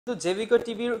तो JVCO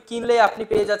TV কিনলে আপনি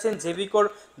পেয়ে যাচ্ছেন JVCO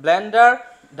ব্লেন্ডার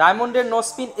ডায়মন্ডের নো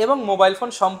স্পিন এবং মোবাইল ফোন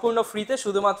সম্পূর্ণ ফ্রিতে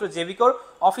শুধুমাত্র JVCO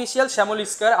অফিশিয়াল শ্যামলী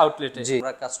স্কয়ার আউটলেটে। জি,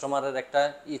 আমরা কাস্টমারের একটা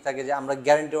থাকে যে আমরা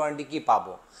গ্যারান্টি ওয়ারেন্টি কি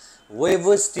পাবো।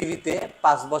 ওয়েভওয়েজ টিভিতে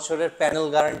 5 বছরের প্যানেল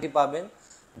গ্যারান্টি পাবেন,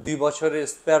 2 বছরের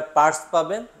স্পেয়ার পার্টস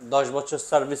পাবেন, 10 বছর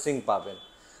সার্ভিসিং পাবেন।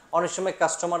 অনেক সময়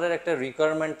কাস্টমারের একটা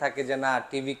রিকোয়ারমেন্ট থাকে যে না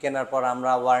টিভি কেনার পর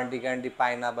আমরা ওয়ারেন্টি গ্যারান্টি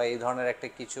পাই না বা এই ধরনের একটা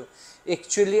কিছু।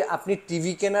 অ্যাকচুয়ালি আপনি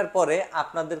টিভি কেনার পরে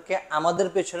আপনাদেরকে আমাদের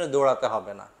পেছনে দৌড়াতে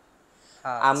হবে না।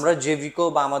 আমরা JVCO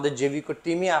বা আমাদের JVCO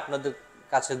টিমই আপনাদের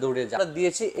কাছে দৌড়ে যায়। আমরা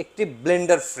দিয়েছি একটি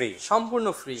ব্লেন্ডার ফ্রি,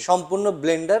 সম্পূর্ণ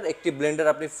ব্লেন্ডার, একটি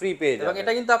ব্লেন্ডার আপনি ফ্রি পেয়ে যাবেন। এবং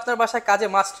এটা কিন্তু আপনার বাসায় কাজে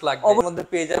মাস্ট লাগবে। এর মধ্যে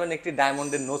পেয়ে যাবেন একটি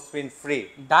ডায়মন্ডের নো স্পিন ফ্রি।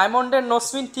 ডায়মন্ডের নো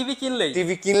স্পিন টিভি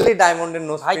কিনলেই ডায়মন্ডের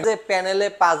নো স্পিন। প্যানেলে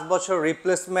 5 বছর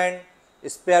রিপ্লেসমেন্ট,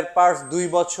 স্পেয়ার পার্টস 2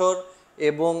 বছর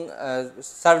এবং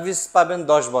সার্ভিস পাবেন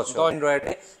 10 বছর।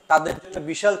 অ্যান্ড্রয়েডে তাদের জন্য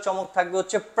বিশাল চমক থাকবে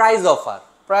হচ্ছে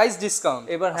প্রাইস ডিসকাউন্ট।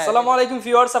 এবার আসসালামু আলাইকুম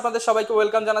ভিউয়ার্স, আপনাদের সবাইকে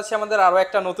ওয়েলকাম জানাচ্ছি আমাদের আরো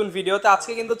একটা নতুন ভিডিওতে।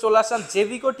 আজকে কিন্তু চলে আসলাম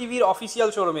JVCO টিভির অফিশিয়াল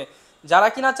শোরুমে। যারা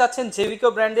কিনা চাচ্ছেন JVCO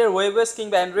ব্র্যান্ডের ওয়েবওয়েজ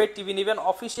কিংবা অ্যান্ড্রয়েড টিভি নেবেন,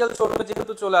 অফিশিয়াল শোরুমে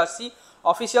যেহেতু চলে আসছি,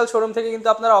 অফিশিয়াল শোরুম থেকে কিন্তু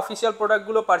আপনারা অফিশিয়াল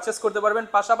প্রোডাক্টগুলো পারচেস করতে পারবেন।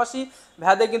 পাশাপাশি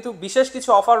ভ্যাদে কিন্তু বিশেষ কিছু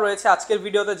অফার রয়েছে। আজকের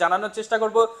ভিডিওতে জানানোর চেষ্টা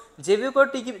করব JVCO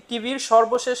টিভির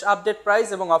সর্বশেষ আপডেট প্রাইস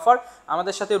এবং অফার।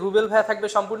 আমাদের সাথে রুবেল ভাইয়া থাকবে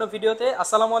সম্পূর্ণ ভিডিওতে।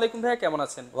 আসসালামু আলাইকুম ভাইয়া, কেমন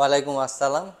আছেন? ওয়ালাইকুম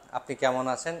আসসালাম, আপনি কেমন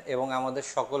আছেন? এবং আমাদের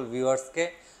সকল ভিউয়ার্সকে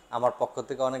আমার পক্ষ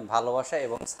থেকে অনেক ভালোবাসা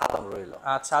এবং সালাম রইল।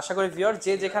 আচ্ছা, আশা করি ভিউয়ার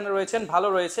যে যেখানে রয়েছেন ভালো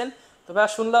রয়েছেন। তো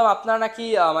ভাইয়া শুনলাম আপনারা নাকি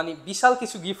মানে বিশাল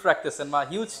কিছু গিফট রাখতেছেন বা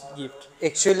হিউজ গিফট।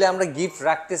 অ্যাকচুয়ালি আমরা গিফট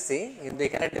রাখতেছি, কিন্তু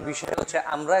এখানে একটা বিষয় হচ্ছে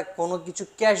আমরা কোনো কিছু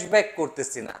ক্যাশব্যাক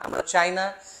করতেছি না। আমরা চাই না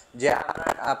যে আমরা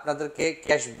আপনাদেরকে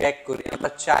ক্যাশব্যাক করি। আমরা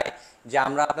চাই যে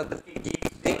আমরা আপনাদেরকে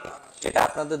গিফট দিই যেটা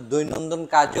আপনাদের দৈনন্দিন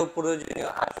কাজেও প্রয়োজনীয়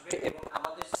আসবে এবং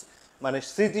আমাদের মানে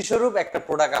স্মৃতিস্বরূপ একটা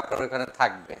প্রোডাক্ট আপনার ওখানে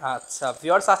থাকবে। আচ্ছা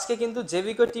ভিউয়ার্স, আজকে কিন্তু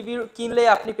JVCO টিভি কিনলে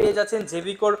আপনি পেয়ে যাচ্ছেন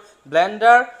JVCO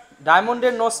ব্লেন্ডার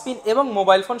ডায়মন্ডের নো স্পিন এবং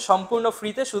মোবাইল ফোন সম্পূর্ণ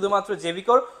ফ্রিতে শুধুমাত্র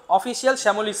JVCO অফিশিয়াল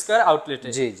শ্যামলী স্কয়ার আউটলেটে।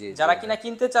 যারা কিনা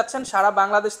কিনতে চাচ্ছেন সারা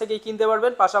বাংলাদেশ থেকেই কিনতে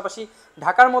পারবেন। পাশাপাশি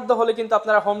ঢাকার মধ্যে হলে কিন্তু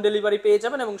আপনারা হোম ডেলিভারি পেয়ে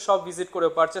যাবেন এবং সব ভিজিট করে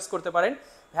পারচেস করতে পারেন।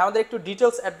 আমাদের একটু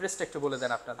ডিটেইলস অ্যাড্রেসটা একটু বলে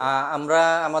দেন আপনাদের। আমরা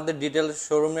আমাদের ডিটেইলস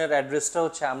শোরুমের অ্যাড্রেসটা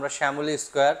হচ্ছে আমরা শ্যামলী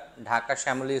স্কয়ার, ঢাকা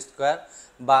শ্যামলী স্কয়ার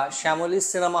বা শ্যামলী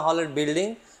সিনেমা হলের বিল্ডিং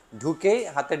ঢুকেই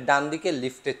হাতের ডান দিকে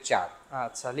লিফটের 4।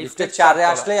 আচ্ছা, লিফটের 4-এ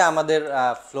আসলে আমাদের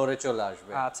ফ্লোরে চলে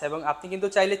আসবে। আচ্ছা, এবং আপনি কিন্তু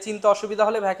চাইলে চিন্তা অসুবিধা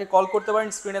হলে ভাইকে কল করতে পারেন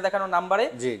স্ক্রিনে দেখানো নম্বরে।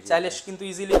 চাইলে কিন্তু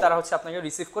ইজিলি তারা হচ্ছে আপনাকে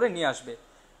রিসিভ করে নিয়ে আসবে।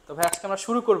 তো ভাই আজকে আমরা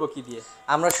শুরু করব কি দিয়ে?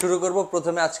 আমরা শুরু করব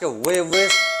প্রথমে আজকে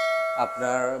ওয়েভওয়েজ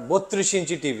আপনার 32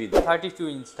 ইঞ্চি টিভি,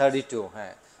 32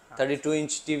 হ্যাঁ 32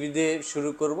 ইঞ্চ টিভি দিয়ে শুরু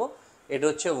করব। এটা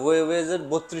হচ্ছে ওয়েভওয়েজের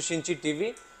 32 inch TV,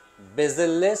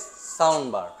 bezel-less sound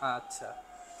bar. আচ্ছা,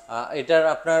 এটার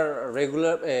আপনার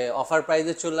রেগুলার অফার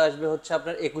প্রাইসে চলে আসবে হচ্ছে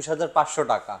আপনার 21,500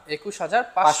 টাকা।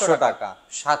 21,500 টাকা,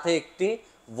 সাথে একটি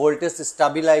ভোল্টেজ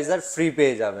স্টেবিলাইজার ফ্রি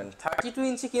পেয়ে যাবেন। 32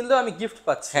 ইঞ্চি কিনলেও আমি গিফট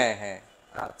পাচ্ছি? হ্যাঁ হ্যাঁ।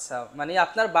 আচ্ছা, মানে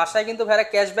আপনার বাসায় কিন্তু ভাইরা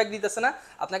ক্যাশব্যাক দিতেছে না,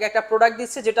 আপনাকে একটা প্রোডাক্ট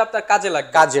দিচ্ছে যেটা আপনার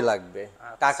কাজে লাগবে।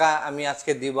 টাকা আমি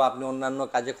আজকে দিব, আপনি অন্যান্য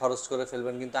কাজে খরচ করে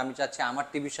ফেলবেন, কিন্তু আমি চাচ্ছি আমার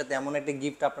টিভির সাথে এমন একটা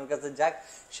গিফট আপনার কাছে যাক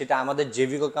সেটা আমাদের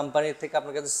JVCO কোম্পানির থেকে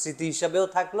আপনার কাছে স্মৃতি হিসাবেও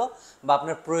থাকলো বা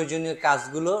আপনার প্রয়োজনীয়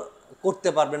কাজগুলো করতে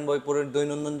পারবেন, বই পড়ে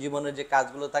দৈনন্দিন জীবনের যে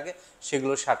কাজগুলো থাকে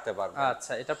সেগুলো সারতে পারবেন।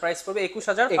 আচ্ছা, এটা প্রাইস পড়বে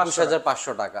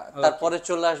 21,500 টাকা। তারপরে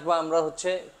চলে আসবো আমরা হচ্ছে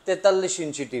 43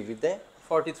 ইঞ্চি টিভিতে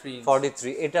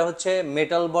 43। এটা হচ্ছে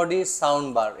মেটাল বডি সাউন্ড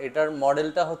বার। এটার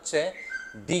মডেলটা হচ্ছে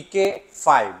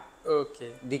DK5। ওকে,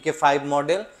 DK5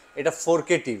 মডেল। এটা 4K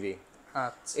টিভি।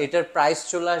 আচ্ছা, এটার প্রাইস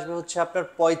চলে আসবে হচ্ছে আপনার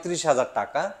 35,000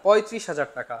 টাকা। 35,000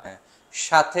 টাকা, হ্যাঁ,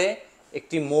 সাথে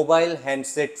একটি মোবাইল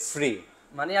হ্যান্ডসেট ফ্রি।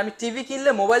 মানে আমি টিভি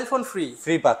কিনলে মোবাইল ফোন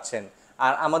ফ্রি পাচ্ছেন।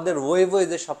 আর আমাদের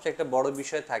ওয়েভওয়েজের সবচেয়ে একটা বড়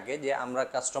বিষয় থাকে যে আমরা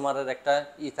কাস্টমারের একটা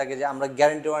থাকে যে আমরা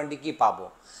গ্যারান্টি ওয়ারেন্টি কি পাবো।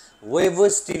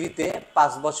 ওয়েভওয়েজ টিভিতে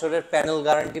 5 বছরের প্যানেল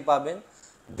গ্যারান্টি পাবেন,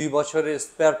 2 বছরের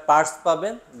স্পেয়ার পার্টস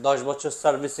পাবেন, 10 বছর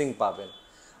সার্ভিসিং পাবেন।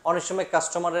 অনেক সময়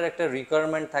কাস্টমারের একটা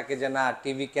রিকোয়ারমেন্ট থাকে যে না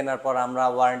টিভি কেনার পর আমরা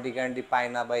ওয়ারেন্টি গ্যারান্টি পাই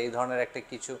না বা এই ধরনের একটা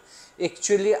কিছু।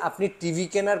 অ্যাকচুয়ালি আপনি টিভি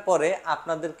কেনার পরে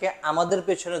আপনাদেরকে আমাদের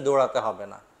পেছনে দৌড়াতে হবে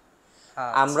না।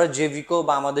 আমরা JVCO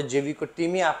বা আমাদের JVCO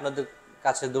টিমই আপনাদের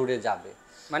কাছে দৌড়ে যাবে।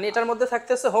 মানে এটার মধ্যে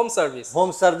থাকতেছে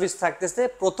হোম সার্ভিস থাকতেছে।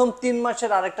 প্রথম 3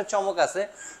 মাসের আরেকটা চমক আছে,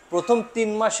 প্রথম 3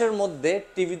 মাসের মধ্যে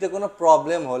টিভিতে কোনো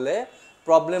প্রবলেম হলে,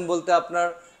 প্রবলেম বলতে আপনার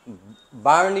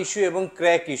বার্ন ইস্যু এবং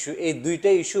ক্র্যাক ইস্যু, এই দুইটা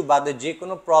ইস্যু বাদে যে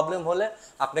কোনো প্রবলেম হলে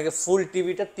আপনাকে ফুল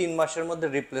টিভিটা 3 মাসের মধ্যে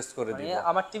রিপ্লেস করে দিব।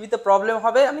 আমার টিভিতে প্রবলেম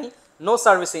হবে, আমি নো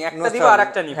সার্ভিসিং একটা দিব আর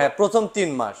একটা নিব। হ্যাঁ, প্রথম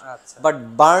 3 মাস। বাট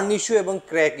বার্ন ইস্যু এবং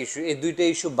ক্র্যাক ইস্যু এই দুইটা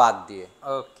ইস্যু বাদ দিয়ে।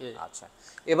 ওকে, আচ্ছা,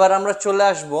 এবার আমরা চলে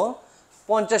আসব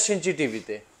 50 ইঞ্চি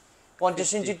টিভিতে। 50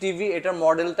 ইঞ্চি টিভি, এটার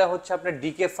মডেলটা হচ্ছে আপনার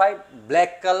DK5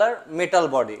 black colour metal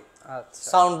body, আচ্ছা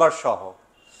সাউন্ড বার সহ।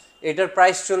 এটার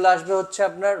প্রাইস চলে আসবে হচ্ছে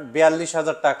আপনার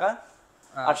 42,000 টাকা।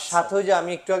 আর সাথে যে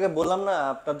আমি একটু আগে বললাম না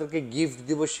আপনাদেরকে গিফট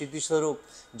দিব স্মৃতিস্বরূপ,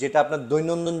 যেটা আপনার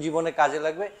দৈনন্দিন জীবনে কাজে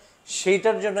লাগবে,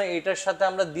 সেইটার জন্য এটার সাথে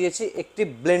আমরা দিয়েছি একটি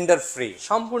ব্লেন্ডার ফ্রি,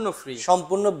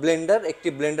 সম্পূর্ণ ব্লেন্ডার, একটি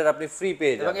ব্লেন্ডার আপনি ফ্রি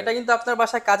পেয়ে যাবেন। এবং এটা কিন্তু আপনার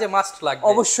বাসায় কাজে মাস্ট লাগবে,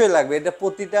 অবশ্যই লাগবে, এটা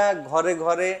প্রতিটা ঘরে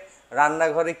ঘরে,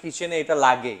 রান্নাঘরে, কিচেনে এটা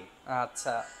লাগেই।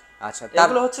 আচ্ছা আচ্ছা,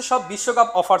 এগুলো হচ্ছে সব বিশ্বকাপ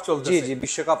অফার চলছে। জি জি,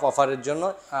 বিশ্বকাপ অফারের জন্য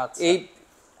এই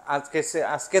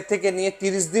আজকে থেকে নিয়ে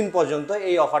 30 দিন পর্যন্ত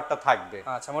এই অফারটা থাকবে।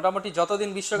 আচ্ছা, মোটামুটি যতদিন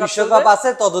বিশ্বকাপ আছে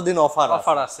ততদিন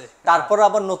অফার আছে। তারপর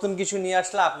আবার নতুন কিছু নিয়ে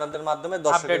আসলে আপনাদের মাধ্যমে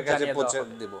দর্শকদের কাছে পৌঁছে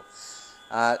দেব।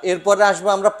 এরপরে আসবো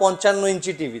আমরা 55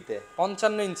 ইঞ্চি টিভিতে।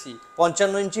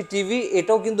 55 ইঞ্চি টিভি,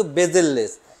 এটাও কিন্তু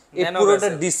বেজেললেস, এই পুরোটা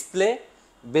ডিসপ্লে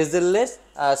বেজেললেস,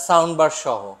 সাউন্ড বার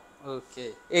সহ। ওকে,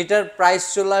 এটার প্রাইস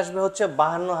চলে আসবে হচ্ছে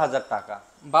 52,000 টাকা।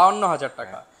 52,000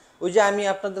 টাকা। ওই যে আমি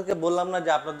আপনাদেরকে বললাম না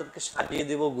যে আপনাদেরকে সাজিয়ে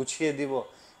দিব, গুছিয়ে দিব,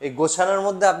 এই গোছানোর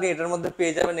মধ্যে আপনি এটার মধ্যে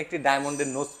পেয়ে যাবেন একটি ডায়মন্ডের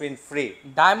নো স্পিন ফ্রি।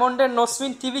 ডায়মন্ডের নো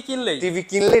স্পিন টিভি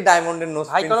কিনলেই ডায়মন্ডের নো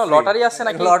স্পিন। ভাই কোনো লটারি আছে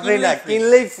নাকি? লটারি না,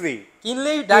 কিনলেই ফ্রি,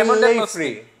 কিনলেই ডায়মন্ডের নো ফ্রি।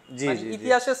 জি জি,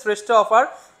 ইতিহাসের শ্রেষ্ঠ অফার।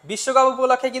 বিশ্বকাপ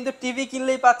উপলক্ষে কিন্তু টিভি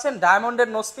কিনলেই পাচ্ছেন ডায়মন্ডের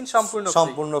নো স্পিন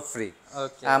সম্পূর্ণ ফ্রি।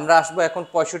 আমরা আসবো এখন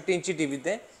 65 ইঞ্চি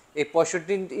টিভিতে। এই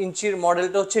 65 ইঞ্চির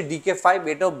মডেলটা হচ্ছে DK5,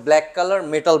 এটাও ব্ল্যাক কালার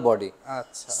মেটাল বডি,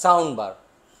 আচ্ছা, সাউন্ড বার।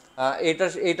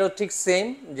 এটাও ঠিক সেম,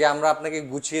 যে আমরা আপনাকে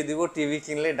গুছিয়ে দিব, টিভি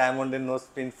কিনলে ডায়মন্ডের নো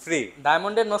স্পিন ফ্রি।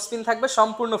 ডায়মন্ডের নো স্পিন থাকবে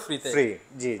সম্পূর্ণ ফ্রিতে। জি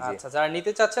জি। আচ্ছা, যারা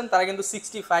নিতে চাচ্ছেন তারা কিন্তু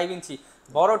 65 ইঞ্চি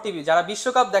বড় টিভি, যারা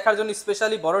বিশ্বকাপ দেখার জন্য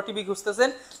স্পেশালি বড় টিভি খুঁজতেছেন,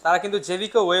 তারা কিন্তু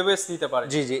JVCO ওয়েভওয়েজ নিতে পারে।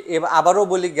 জি জি, আবারও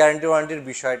বলি গ্যারান্টি ওয়ারেন্টির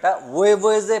বিষয়টা।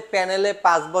 ওয়েভওয়েজে প্যানেলে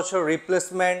 5 বছর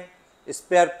রিপ্লেসমেন্ট,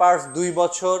 স্পেয়ার পার্টস 2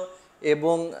 বছর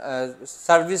এবং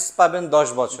সার্ভিস পাবেন 10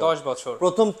 বছর।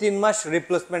 প্রথম 3 মাস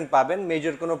রিপ্লেসমেন্ট পাবেন,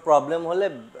 মেজর কোনো প্রবলেম হলে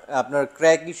আপনার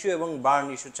ক্র্যাক ইস্যু এবং বার্ন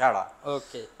ইস্যু ছাড়া।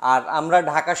 ওকে। আর আমরা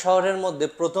ঢাকা শহরের মধ্যে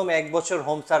প্রথম 1 বছর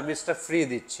হোম সার্ভিসটা ফ্রি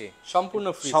দিচ্ছি,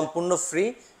 সম্পূর্ণ ফ্রি।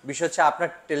 বিষয় হচ্ছে আপনার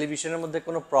টেলিভিশনের মধ্যে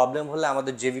কোনো প্রবলেম হলে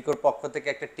আমাদের JVCOর পক্ষ থেকে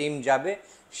একটা টিম যাবে,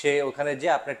 সে ওখানে যে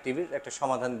আপনার টিভির একটা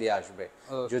সমাধান দিয়ে আসবে।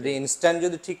 যদি ইনস্ট্যান্ট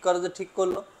যদি ঠিক করে তো ঠিক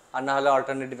করলো, আর না হলে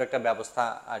অল্টারনেটিভ একটা ব্যবস্থা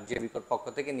JVCOর পক্ষ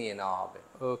থেকে নিয়ে নেওয়া হবে।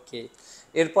 ওকে।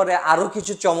 এরপরে আরো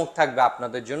কিছু চমক থাকবে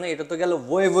আপনাদের জন্য। এটা তো গেল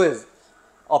ওয়েভওয়েজ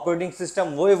অপারেটিং সিস্টেম,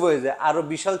 ওয়েভওয়েজে আরো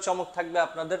বিশাল চমক থাকবে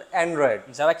আপনাদের অ্যান্ড্রয়েড।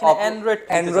 যারা কিনা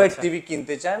অ্যান্ড্রয়েড টিভি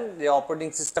কিনতে চান, যে অপারেটিং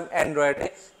সিস্টেম অ্যান্ড্রয়েডে,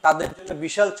 তাদের জন্য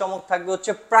বিশাল চমক থাকবে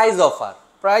হচ্ছে প্রাইস অফার,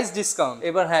 প্রাইস ডিসকাউন্ট।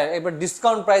 এবার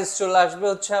ডিসকাউন্ট প্রাইস চলে আসবে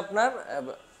হচ্ছে আপনার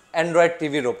অ্যান্ড্রয়েড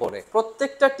টিভির উপরে।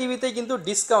 প্রত্যেকটা টিভিতে কিন্তু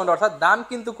ডিসকাউন্ট, অর্থাৎ দাম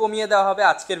কিন্তু কমিয়ে দেওয়া হবে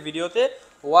আজকের ভিডিওতে।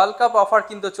 ওয়ার্ল্ড কাপ অফার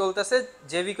কিন্তু চলতেছে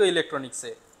JVCO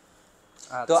ইলেকট্রনিক্সে।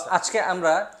 তো আজকে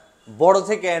আমরা বড়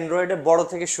থেকে অ্যান্ড্রয়েডে বড়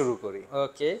থেকে শুরু করি।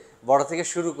 ওকে, বড় থেকে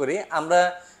শুরু করি। আমরা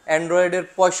অ্যান্ড্রয়েডের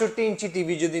 65 ইঞ্চি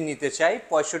টিভি যদি নিতে চাই,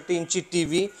 65 ইঞ্চি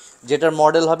টিভি যেটার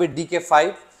মডেল হবে DK5,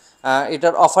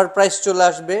 এটার অফার প্রাইস চলে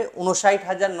আসবে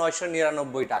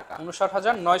 59,999 টাকা।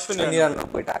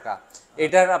 59,999 টাকা।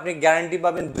 এটার আপনি গ্যারান্টি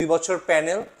পাবেন 2 বছর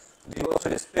প্যানেল, 2 বছর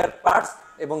স্পেয়ার পার্টস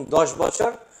এবং 10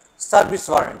 বছর সার্ভিস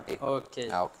ওয়ারেন্টি। ওকে।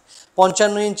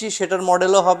 55 ইঞ্চি সেটার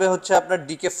মডেলও হবে হচ্ছে আপনার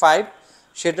DK5,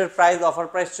 সেটার প্রাইস অফার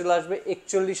প্রাইস চলে আসবে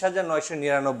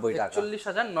 41,999 টাকা।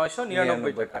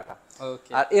 41,999 টাকা।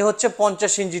 ওকে। আর এ হচ্ছে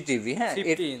 50 ইঞ্চি টিভি। হ্যাঁ,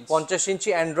 50 ইঞ্চি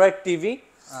অ্যান্ড্রয়েড টিভি।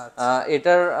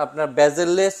 এটার আপনার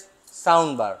বেজেললেস,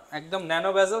 সাউন্ড বার, একদম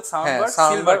ন্যানো বেজেল, sound bar,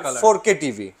 silver colour, 4K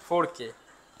TV.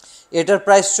 এটার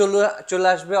প্রাইস চলে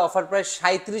আসবে অফার প্রাইস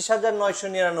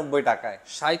 37,999 টাকায়।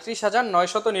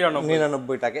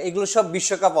 37,999 টাকা। এগুলো সব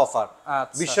বিশ্বকাপ অফার।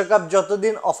 বিশ্বকাপ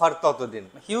যতদিন অফার ততদিন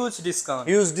হিউজ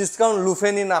ডিসকাউন্ট। লুফে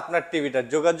নিন আপনার টিভিটা।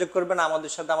 যোগাযোগ করবেন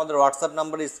আমাদের সাথে, আমাদের হোয়াটসঅ্যাপ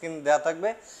নাম্বারে স্ক্রিন দেওয়া থাকবে।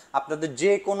 আপনাদের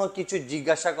যে কোনো কিছু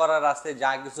জিজ্ঞাসা করার আছে,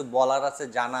 যা কিছু বলার আছে,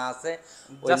 জানা আছে,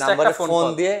 ওই নাম্বারে ফোন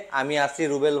দিয়ে আমি আছি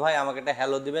রুবেল ভাই, আমাকে একটা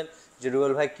হ্যালো দিবেন যে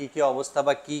রুবেল ভাই কি কি অবস্থা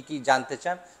বা কি কি জানতে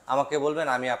চান আমাকে বলবেন,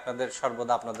 আমি আপনাদের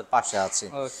সর্বদা আপনাদের পাশে আছি।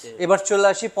 এবার চলে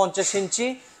আসি 50 ইঞ্চি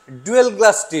dual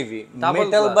glass TV,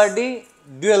 metal body,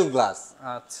 dual glass.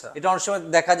 আচ্ছা, এটা অনেক সময়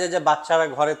দেখা যায় যে বাচ্চারা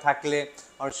ঘরে থাকলে,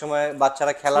 অনেক সময়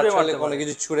বাচ্চারা খেলার চলে কোনো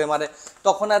কিছু ছুঁড়ে মারে,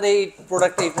 তখন আর এই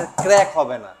প্রোডাক্টে এটা ক্র্যাক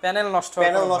হবে না, প্যানেল নষ্ট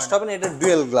হবে না। এটা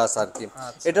ডুয়েল গ্লাস আর কি।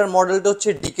 এটার মডেলটা হচ্ছে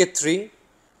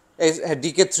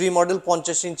DK3 মডেল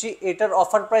 50 ইঞ্চি। এটার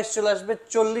অফার প্রাইস চলে আসবে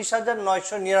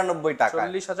 40,999 টাকা।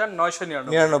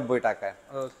 40,999 টাকায়।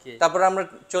 ওকে। তারপর আমরা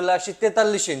চলে আসি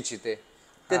 43 ইঞ্চিতে।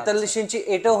 43 ইঞ্চি,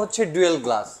 এটাও হচ্ছে ডুয়েল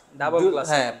গ্লাস, ডাবল গ্লাস।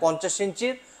 হ্যাঁ, 50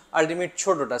 ইঞ্চির আলটিমেট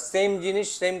ছোটটা, সেম জিনিস,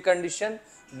 সেম কন্ডিশন,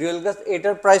 ডুয়েল গ্লাস।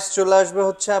 এটার প্রাইস চলে আসবে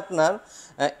হচ্ছে আপনার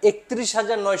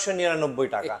 31,999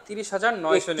 টাকা।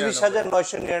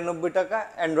 31,999 টাকা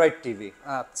অ্যান্ড্রয়েড টিভি।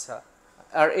 আচ্ছা,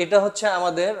 আর এটা হচ্ছে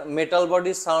আমাদের মেটাল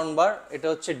বডি সাউন্ড বার, এটা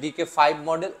হচ্ছে DK5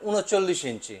 মডেল, 39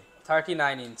 ইঞ্চি,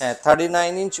 39 ইঞ্চ। হ্যাঁ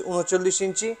 39 ইঞ্চ 39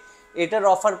 ইঞ্চি। এটার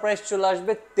অফার প্রাইস চলে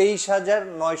আসবে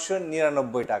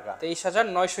 23,999 টাকা।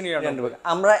 23,999।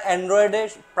 আমরা অ্যান্ড্রয়েডে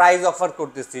প্রাইস অফার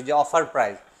করতেছি, যে অফার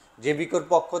প্রাইস জেভিকোর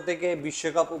পক্ষ থেকে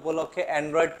বিশ্বকাপ উপলক্ষে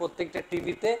অ্যান্ড্রয়েড প্রত্যেকটা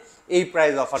টিভিতে এই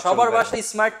প্রাইস অফার। সবার বাসায়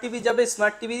স্মার্ট টিভি যাবে,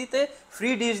 স্মার্ট টিভিতে ফ্রি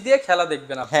ডিশ দিয়ে খেলা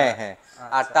দেখবেন আপনারা। হ্যাঁ হ্যাঁ।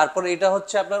 আর তারপর এটা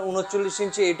হচ্ছে আপনার 39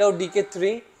 ইঞ্চি, এটাও DK3।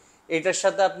 এটার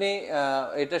সাথে আপনি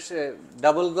এটা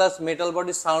double glass metal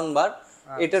body sound bar,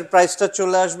 এটার প্রাইসটা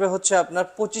চলে আসবে হচ্ছে আপনার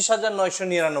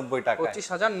 25,999 টাকা।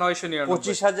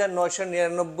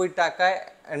 25,999 টাকায়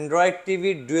Android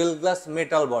TV dual glass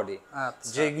metal body,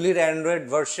 যেগুলির অ্যান্ড্রয়েড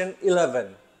ভার্সন 11,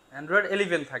 অ্যান্ড্রয়েড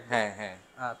 11 থাকবে। হ্যাঁ হ্যাঁ।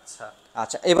 আচ্ছা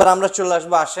আচ্ছা, এবার আমরা চলে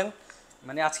আসবো, আসেন।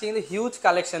 মানে আজকে কিন্তু হিউজ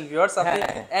কালেকশন ভিউয়ার্স, আপনি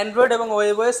অ্যান্ড্রয়েড এবং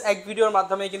ওয়েবওএস এক ভিডিওর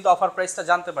মাধ্যমে কিন্তু অফার প্রাইসটা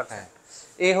জানতে পারছেন।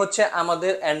 এই হচ্ছে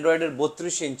আমাদের অ্যান্ড্রয়েডের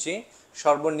 32 ইঞ্চি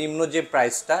সর্বনিম্ন যে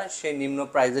প্রাইসটা, সেই নিম্ন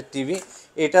প্রাইসের টিভি।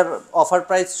 এটার অফার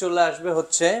প্রাইস চলে আসবে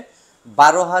হচ্ছে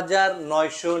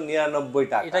 12,999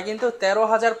 টাকা। এটা কিন্তু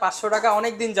 13,500 টাকা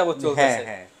অনেক দিন যাবত চলতেছে।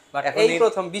 হ্যাঁ, বাট এই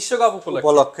প্রথম বিশ্বকাপ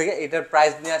উপলক্ষে এটার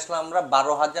প্রাইস নিয়ে আসলাম আমরা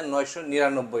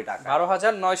 12,999 টাকা।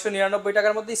 12,999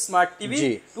 টাকার মধ্যে স্মার্ট টিভি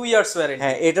 2 ইয়ার্স ওয়ারেন্টি।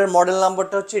 হ্যাঁ, এটার মডেল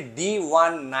নাম্বারটা হচ্ছে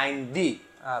D19D।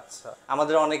 আচ্ছা,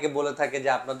 আমাদের অনেকে বলে থাকে যে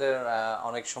আপনাদের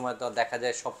অনেক সময় তো দেখা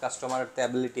যায় সব কাস্টমারের তো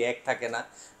অ্যাবিলিটি এক থাকে না,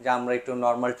 যে আমরা একটু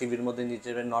নর্মাল টিভির মধ্যে নিতে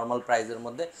চাই, নর্মাল প্রাইসের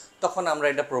মধ্যে, তখন আমরা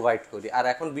এটা প্রোভাইড করি। আর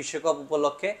এখন বিশ্বকাপ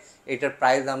উপলক্ষে এটার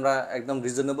প্রাইস আমরা একদম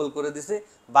রিজনেবল করে দিছি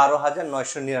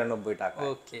 12,999 টাকা।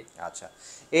 ওকে আচ্ছা,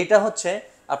 এইটা হচ্ছে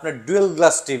আপনার dual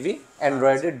glass TV,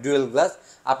 অ্যান্ড্রয়েডের dual glass.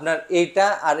 আপনার এইটা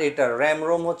আর এটার র্যাম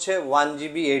রোম হচ্ছে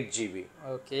 1GB 8GB।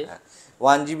 ওকে,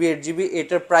 1GB 8GB।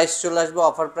 এটার প্রাইস চলে আসবে,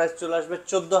 অফার প্রাইস চলে আসবে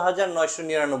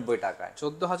 14,999 টাকায়।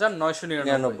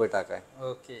 14,999 টাকায়।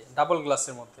 ওকে, ডাবল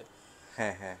গ্লাসের মধ্যে।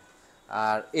 হ্যাঁ হ্যাঁ।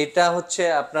 আর এটা হচ্ছে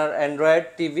আপনার অ্যান্ড্রয়েড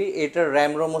টিভি, এটার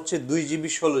র্যাম রোম হচ্ছে 2GB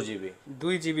 16GB।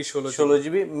 2GB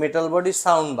 16GB metal body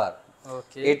sound bar.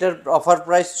 ওকে, এটার অফার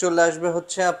প্রাইস চলে আসবে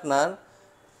হচ্ছে আপনার,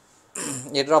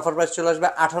 এটার অফার প্রাইস চলে আসবে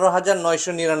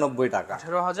 18,999 টাকা।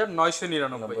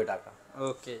 18,999 টাকা।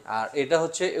 ওকে। আর এটা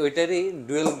হচ্ছে ওইটারই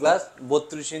ডুয়েল গ্লাস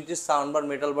 32 ইঞ্চি সাউন্ড বার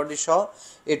মেটাল বডি সহ,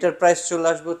 এটার প্রাইস চলে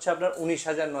আসবে হচ্ছে আপনার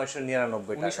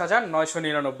 19,999 টাকা।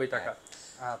 19,999 টাকা।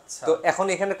 আচ্ছা, তো এখন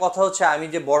এখানে কথা হচ্ছে, আমি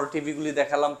যে বড় টিভিগুলি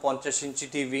দেখালাম 50 ইঞ্চি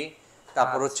টিভি,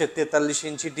 তারপর হচ্ছে 43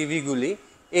 ইঞ্চি টিভিগুলি,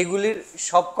 এগুলির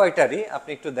সব কয়টারই আপনি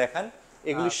একটু দেখান,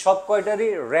 এগুলি সব কয়টারই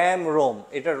র্যাম রোম,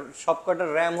 এটার সব কয়টার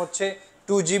র্যাম হচ্ছে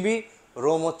 2GB,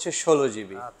 রোম হচ্ছে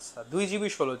 16GB। আচ্ছা, 2GB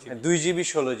 16GB। 2GB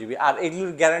 16GB। আর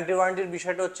এগুলির গ্যারান্টি ওয়ারেন্টির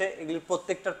বিষয়টা হচ্ছে, এগুলির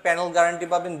প্রত্যেকটার প্যানেল গ্যারান্টি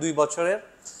পাবেন 2 বছরের,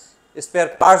 স্পেয়ার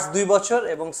পার্টস 2 বছর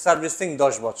এবং সার্ভিসিং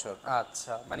 10 বছর।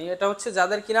 আচ্ছা, মানে এটা হচ্ছে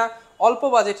যাদের কিনা অল্প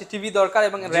বাজেটে টিভি দরকার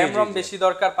এবং র্যাম রম বেশি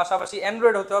দরকার, পাশাপাশি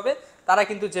অ্যান্ড্রয়েড হতে হবে, তারা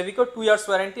কিন্তু জেভিকো 2 ইয়ার্স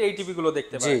ওয়ারেন্টি এই টিভি গুলো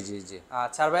দেখতে পারে। জি জি জি।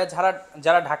 আচ্ছা, আর ভাই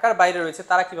যারা ঢাকার বাইরে রয়েছে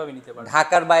তারা কিভাবে নিতে পারে?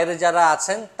 ঢাকার বাইরে যারা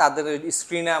আছেন তাদের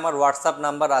স্ক্রিনে আমার হোয়াটসঅ্যাপ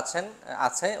নাম্বার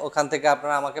আছে, ওখান থেকে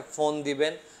আপনারা আমাকে ফোন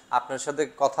দিবেন, আপনার সাথে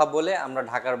কথা বলে আমরা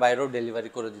ঢাকার বাইরেও ডেলিভারি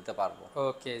করে দিতে পারবো।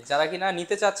 ওকে, যারা কিনা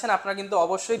নিতে চাচ্ছেন আপনারা কিন্তু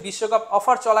অবশ্যই বিশ্বকাপ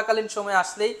অফার চলাকালীন সময়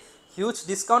আসলেই হিউজ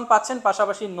ডিসকাউন্ট পাচ্ছেন,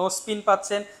 পাশাপাশি নো স্পিন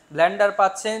পাচ্ছেন, ব্লেন্ডার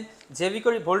পাচ্ছেন,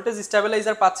 জেভিকোর ভোল্টেজ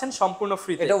স্টেবিলাইজার পাচ্ছেন সম্পূর্ণ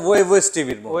ফ্রিতে। এটা ওয়েবওয়েস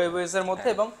টিভির মধ্যে, ওয়েবওয়েস এর মধ্যে,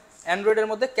 এবং অ্যান্ড্রয়েডের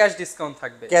মধ্যে ক্যাশ ডিসকাউন্ট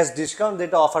থাকবে। ক্যাশ ডিসকাউন্ট,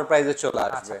 যেটা অফার প্রাইসে চলে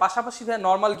আসবে। পাশাপাশি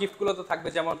নরমাল গিফটগুলো তো থাকবে,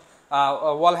 যেমন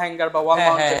ওয়াল হ্যাঙ্গার বা ওয়াল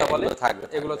মাউন্ট যেটা বলে,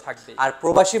 এগুলো থাকবে। আর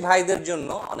প্রবাসী ভাইদের জন্য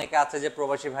অনেকে আছে যে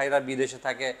প্রবাসী ভাইরা বিদেশে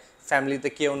থাকে, ফ্যামিলিতে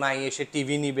কেউ নাই, এসে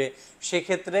টিভি নিবে,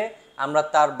 সেক্ষেত্রে আমরা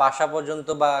তার বাসা পর্যন্ত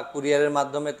বা কুরিয়ারের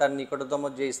মাধ্যমে তার নিকটতম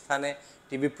যে স্থানে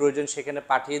টিভি প্রয়োজন সেখানে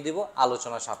পাঠিয়ে দিব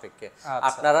আলোচনা সাপেক্ষে।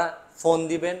 আপনারা ফোন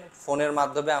দিবেন, ফোনের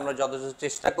মাধ্যমে আমরা যথেষ্ট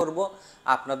চেষ্টা করব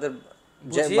আপনাদের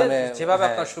যেভাবে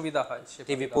আপনার সুবিধা হয়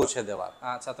টিভি পৌঁছে দেওয়ার।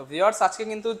 আচ্ছা, তো ভিউয়ার্স আজকে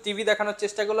কিন্তু টিভি দেখানোর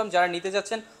চেষ্টা করলাম, যারা নিতে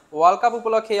যাচ্ছেন ওয়ার্ল্ড কাপ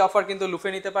উপলক্ষে এই অফার কিন্তু লুফে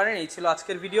নিতে পারেন। এই ছিল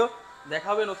আজকের ভিডিও, দেখা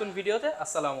হবে নতুন ভিডিওতে।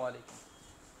 আসসালামু আলাইকুম।